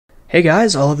Hey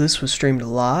guys, all of this was streamed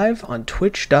live on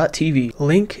twitch.tv.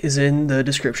 Link is in the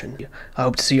description. I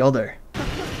hope to see y'all there.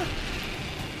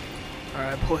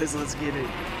 Alright boys, let's get it.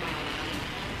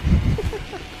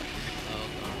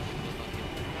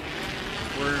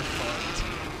 We're fucked.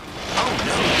 Oh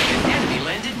no, an enemy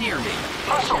landed near me.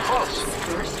 Not so close.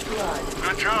 First blood.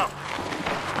 Good job.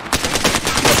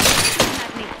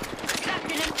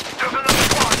 There's another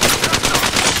squad.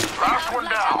 Last one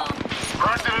down.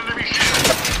 Cracked an enemy shield.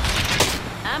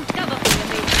 I'm cover for you,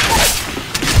 mate.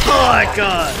 Oh my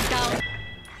god!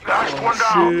 Last one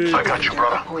down. Shit. I got you,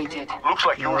 brother. Appointed. Looks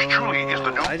like yours truly is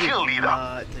the new kill leader.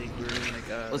 I think we were gonna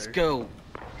go. Let's go.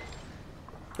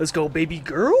 Let's go, baby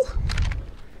girl?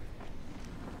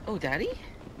 Oh, daddy?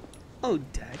 Oh,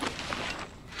 daddy.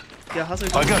 Yeah, how's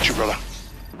it I going? got you, brother.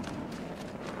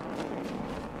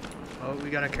 Oh, we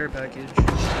got a care package.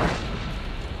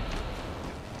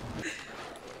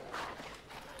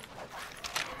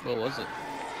 What was it?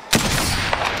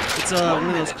 It's one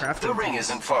of those crafting. The ring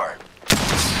isn't far.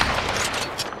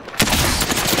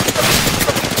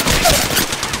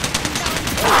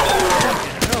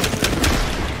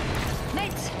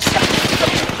 Mates.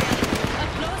 Up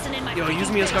close and in my Yo,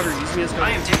 use me as cover, use me as cover.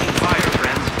 I am taking fire,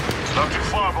 friends. It's not too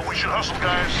far, but we should hustle,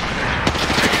 guys.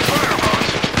 Taking fire, boss.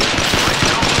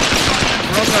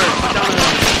 Brother,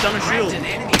 down a shield. An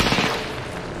enemy shield.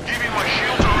 Giving my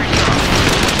shield a recharge.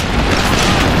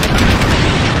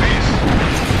 Please.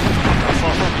 Not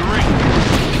far from the ring.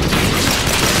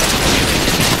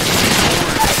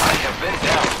 I have been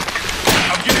down.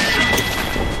 I'm getting shot.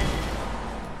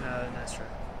 Nice try.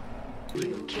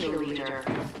 New kill leader.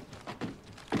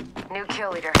 New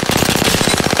kill leader.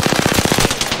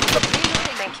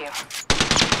 Thank you.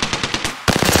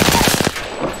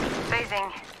 Phasing.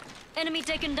 Enemy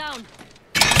taken down.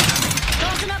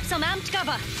 Tossing up some amped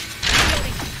cover.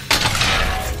 Reloading.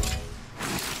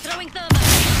 Throwing thermite.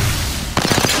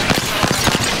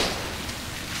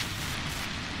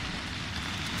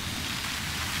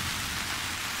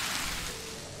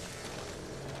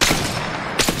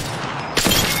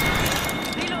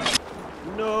 Reloading.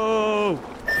 No!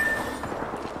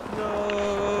 No!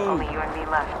 Only you and me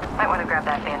left. Might want to grab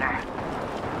that banner.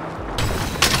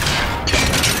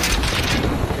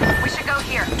 We should go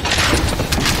here.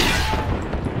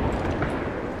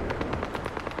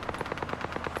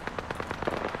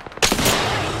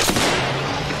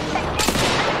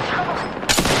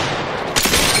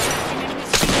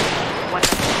 One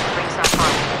brings up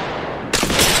harm.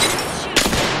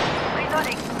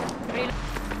 Reloading.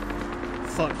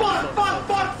 Fuck, fuck.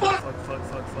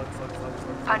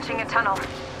 Punching a tunnel.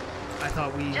 I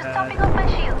thought we Just had topping off my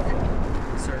shield.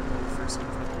 started for some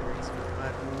fucking reason. I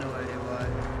have no idea why.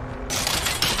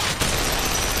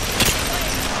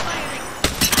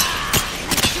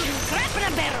 Shooting crap in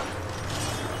a barrel.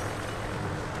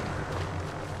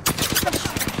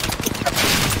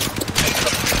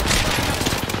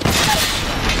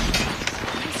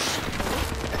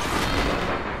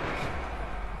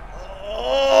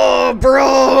 Oh,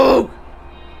 bro!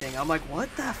 I'm like, what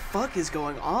the fuck is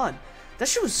going on? That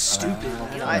shit was stupid.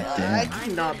 I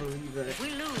cannot believe it.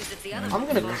 We lose if the other I'm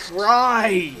gonna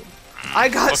cry. I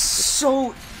got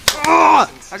so. I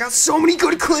got so many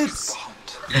good clips.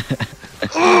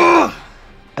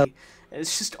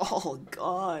 It's just all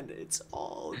gone. It's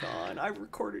all gone. I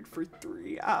recorded for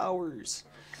 3 hours.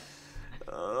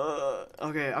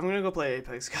 Okay, I'm gonna go play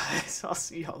Apex, guys. I'll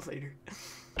see y'all later.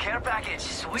 Care package,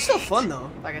 sweet. It's still fun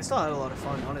though. Like I still had a lot of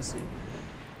fun, honestly.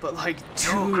 But like,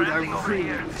 dude, I really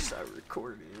wish I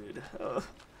recorded. I'm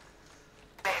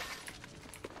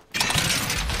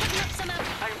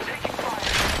taking fire.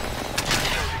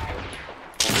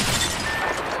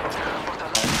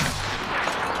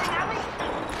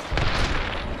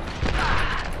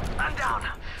 I'm down.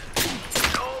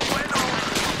 No bueno.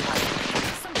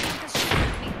 Some fuckers shooting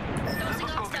at me. Dosing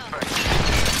up stuff.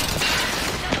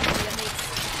 Cover for you, mates.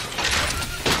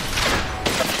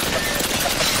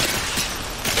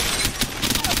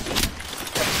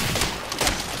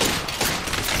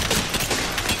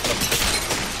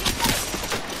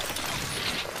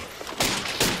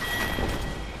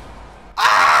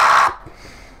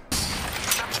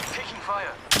 Taking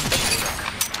fire.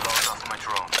 Lost off my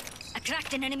drone. I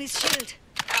cracked an enemy's shield.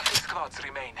 Half the squads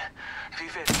remain.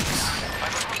 Vive. I'm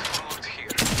about to loot here.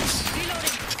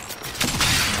 Reloading.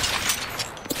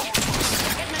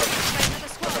 Getting attacked by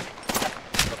another squad.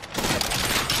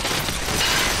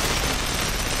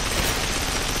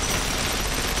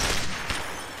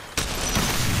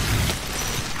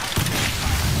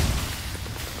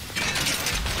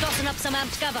 Tossing up some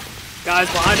amped cover. Guys,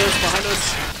 behind us, behind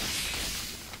us.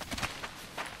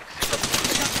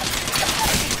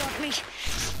 Got me.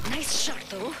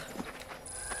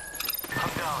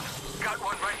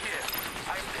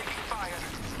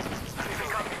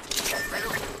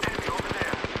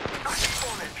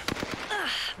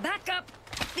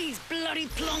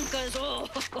 Blonkers! Oh.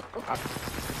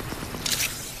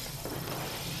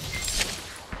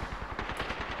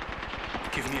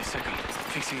 Give me a second.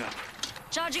 Fixing up.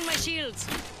 Charging my shields.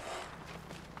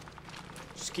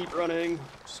 Just keep running.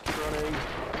 Just keep running.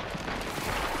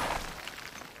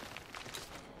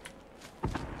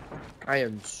 I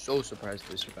am so surprised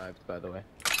we survived, by the way.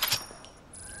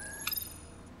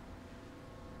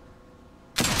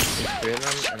 There's 3 of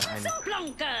them, and I'm...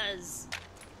 Blonkers!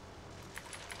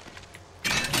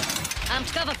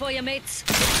 Amped cover for you, mates.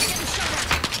 Getting shot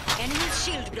at. Enemy's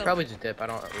shield broke. Probably just dip. I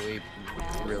don't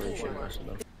really shoot most of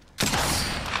them. Do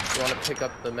you want to pick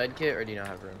up the med kit, or do you not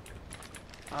have room?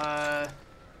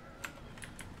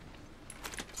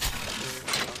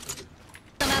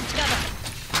 Some amped cover.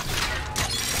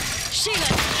 Shield.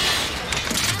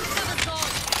 Amped cover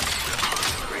sword.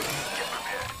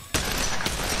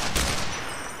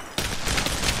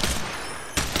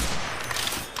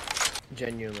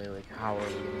 Genuinely, like, how are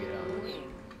we gonna get out of this?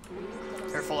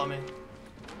 Careful on me.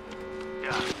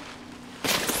 Yeah.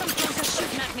 Some blonkers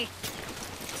shooting at me.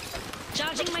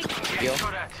 Charging my... Heal.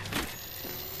 Shot at.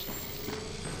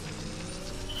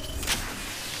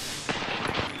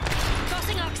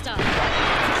 Crossing Oxstar.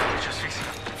 Just fixing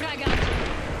up. Frag out.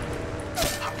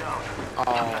 I'm down.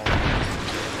 Oh.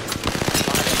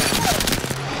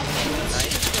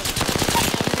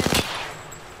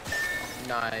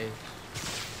 Nice.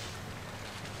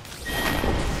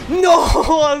 No,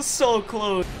 I'm so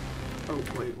close. Oh,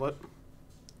 wait, what?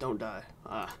 Don't die.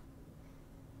 Ah.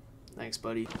 Thanks,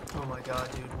 buddy. Oh my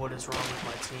god, dude, what is wrong with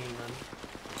my team, man?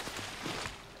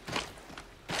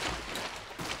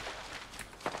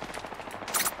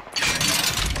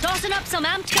 Tossing up some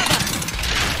amped cover.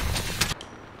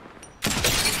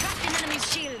 Cracked an enemy's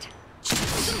shield.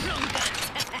 Some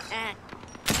blonkers. Cracked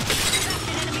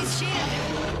an enemy's shield.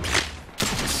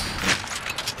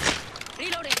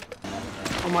 Reloading.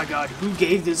 Oh my god, who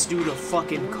gave this dude a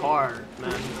fucking car,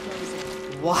 man?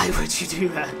 Why would you do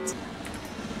that?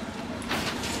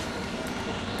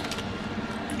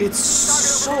 It's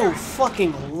so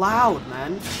fucking loud,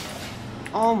 man.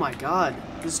 Oh my god,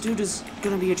 this dude is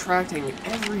gonna be attracting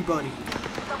everybody.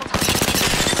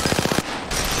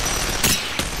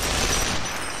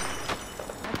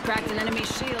 Cracked an enemy's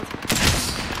shield.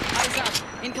 Eyes up.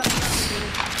 Incoming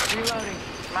rescue. Reloading.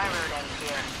 My road ends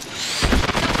here.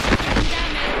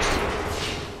 Damage.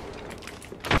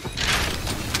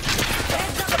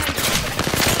 Heads up, mate.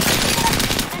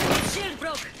 Enemy's shield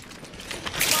broke.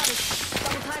 Spotted.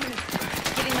 Double timing it.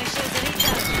 Giving my shields a reach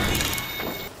out.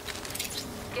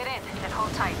 Get in and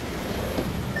hold tight.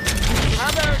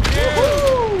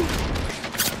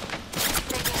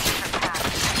 Taking different path.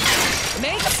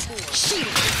 Mates,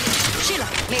 shield. Sheila,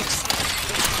 mates.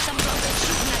 Some blonkers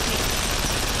shooting at me.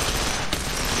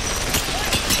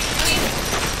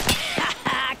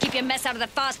 Keep your mess out of the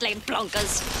fast lane,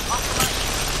 blonkers.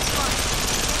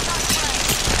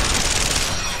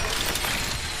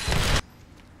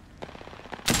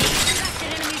 Cracked an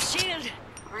enemy's shield.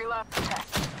 Reload the test.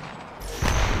 I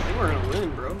think we're gonna win,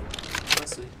 bro.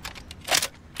 Let's see.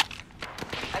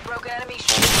 I broke enemy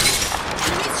shield.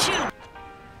 Enemy's shield.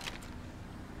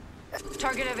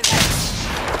 Target over there.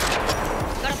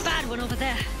 Got a bad one over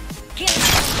there. Kill it.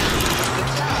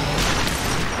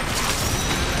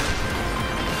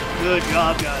 Good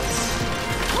job, guys.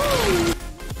 Woo!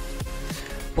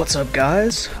 What's up,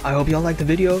 guys? I hope y'all liked the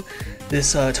video.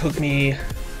 This took me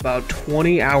about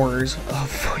 20 hours of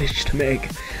footage to make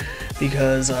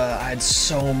because I had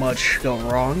so much go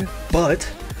wrong, but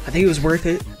I think it was worth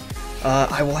it.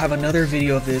 I will have another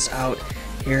video of this out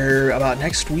here about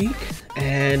next week,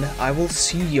 and I will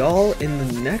see y'all in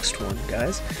the next one,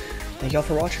 guys. Thank y'all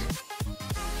for watching.